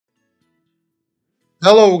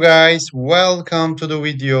Hello guys, welcome to the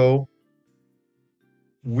video.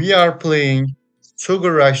 We are playing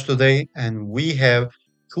Sugar Rush today and we have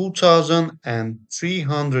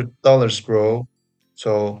 $2,300 bro.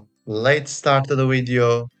 So let's start the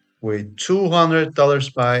video with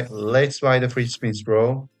 $200 buy. Let's buy the free spins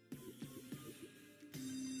bro.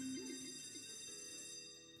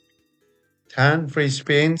 10 free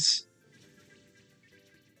spins.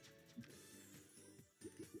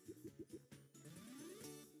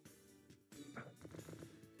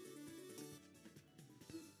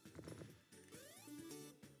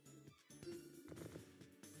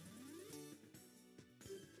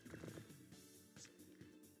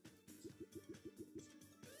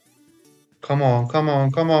 Come on, come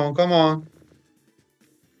on, come on, come on.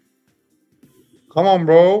 Come on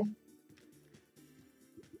bro.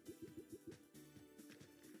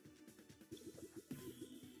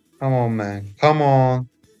 Come on man. Come on.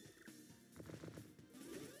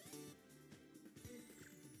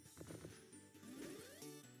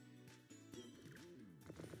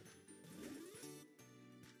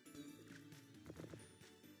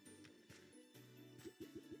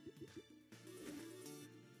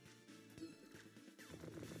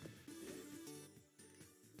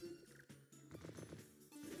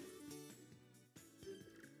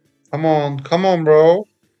 Come on. Come on bro.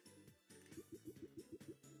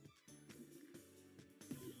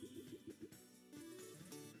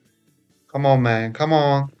 Come on man. Come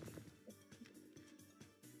on.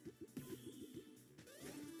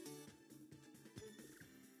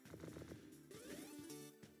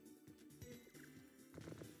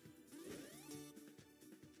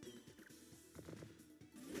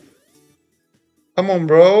 Come on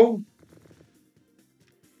bro.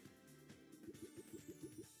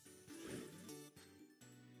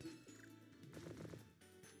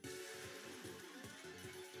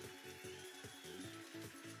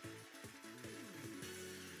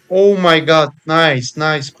 Oh my god, nice,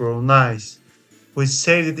 nice, bro, nice. We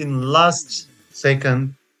saved it in last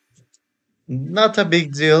second. Not a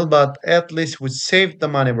big deal, but at least we saved the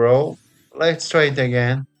money, bro. Let's try it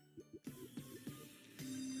again.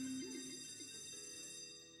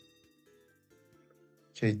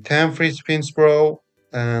 Okay, 10 free spins, bro.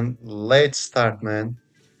 And let's start, man.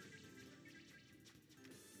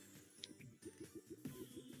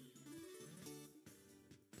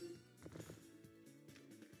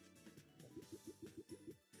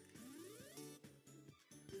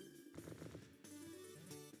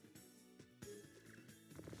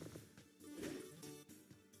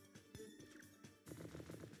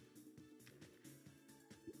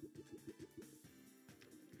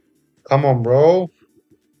 Come on, bro.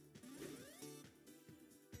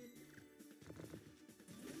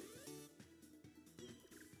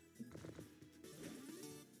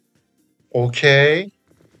 Okay.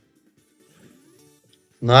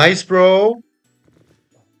 Nice, bro.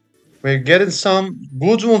 We're getting some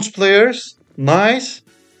good multiplayers. Nice.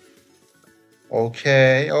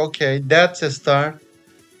 Okay, okay. That's a start.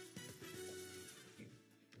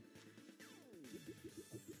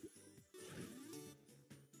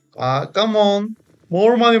 Come on.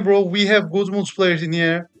 More money, bro. We have good multiplayers in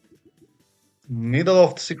here. Middle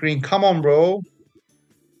of the screen. Come on, bro.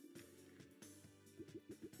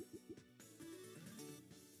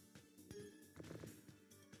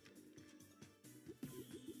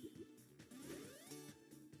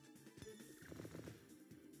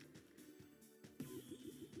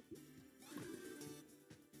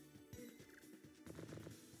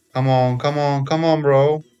 Come on, come on, come on,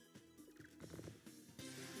 bro.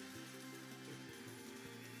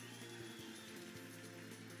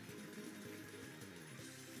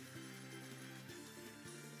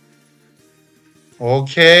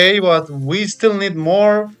 Okay, but we still need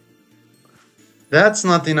more. That's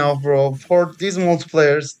not enough, bro. For these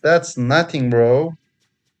multiplayers, that's nothing, bro.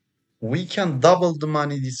 We can double the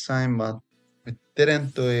money this time, but we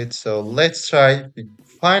didn't do it. So let's try the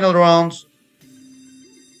final rounds.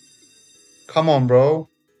 Come on, bro.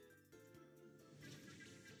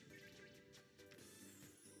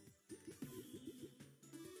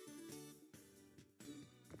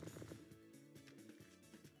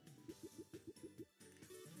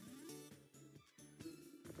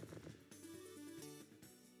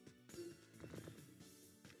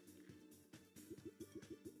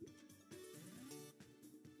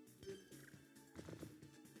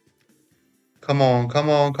 Come on, come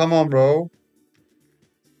on, come on, bro.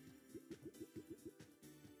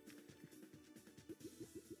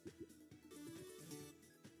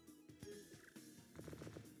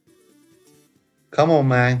 Come on,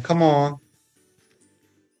 man. Come on.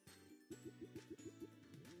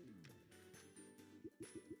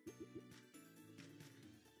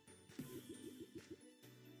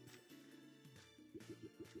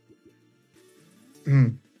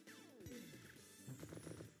 Hmm.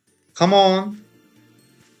 Come on,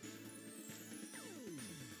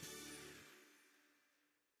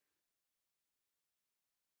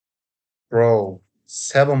 bro.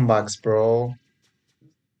 $7, bro.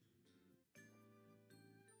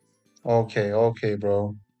 Okay, okay,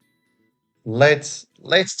 bro. Let's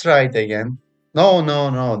try it again. No, no,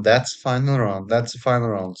 no. That's final round. That's the final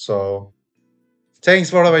round. So thanks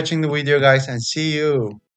for watching the video, guys, and see you.